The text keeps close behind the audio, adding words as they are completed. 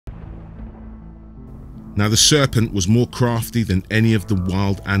Now the serpent was more crafty than any of the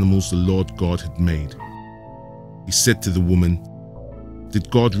wild animals the Lord God had made. He said to the woman, "Did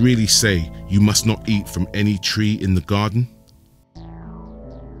God really say you must not eat from any tree in the garden?"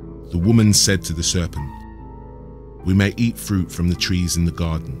 The woman said to the serpent, "We may eat fruit from the trees in the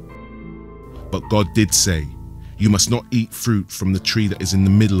garden. But God did say, you must not eat fruit from the tree that is in the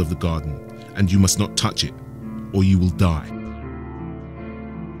middle of the garden, and you must not touch it, or you will die."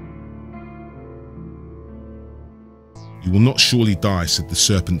 "You will not surely die," said the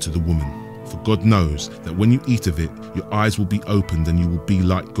serpent to the woman, "for God knows that when you eat of it, your eyes will be opened and you will be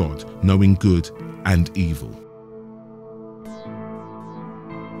like God, knowing good and evil."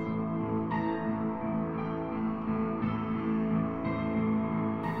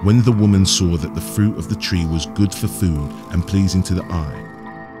 When the woman saw that the fruit of the tree was good for food and pleasing to the eye,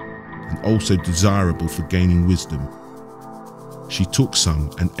 and also desirable for gaining wisdom, she took some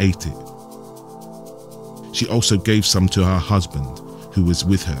and ate it. She also gave some to her husband, who was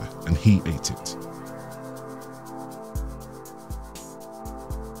with her, and he ate it.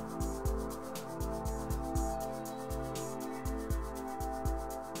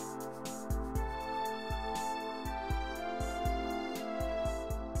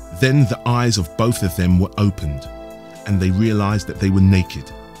 Then the eyes of both of them were opened, and they realized that they were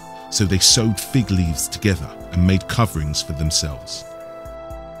naked. So they sewed fig leaves together and made coverings for themselves.